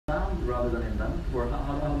rather than invent? Or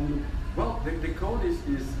how do you? Well, the code is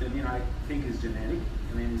I think is genetic.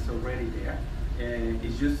 I mean, it's already there.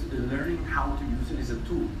 It's just learning how to use it is a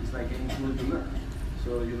tool. It's like any tool you learn.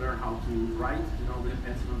 So you learn how to write, with a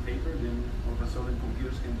pencil and paper. Then all of a sudden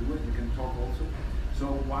computers can do it. You can talk also. So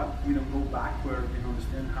what go backward and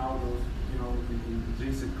understand how those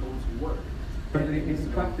intrinsic codes work. But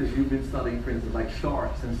in practice, you've been studying, for instance, like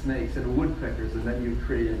sharks and snakes and woodpeckers, and then you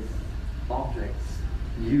created objects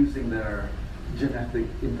using their genetic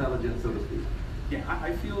intelligence, so to speak. Yeah,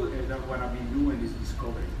 I feel that what I've been doing is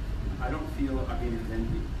discovery. I don't feel I've been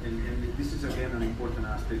inventing, and this is again an important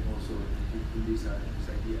aspect also in this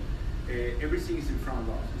idea. Everything is in front of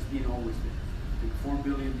us. It's been always there. It took 4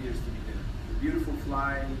 billion years to be there. A beautiful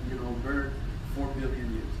flying, bird, 4 billion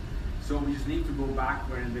years. So we just need to go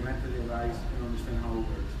backward and materialize and understand how it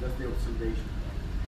works. That's the observation.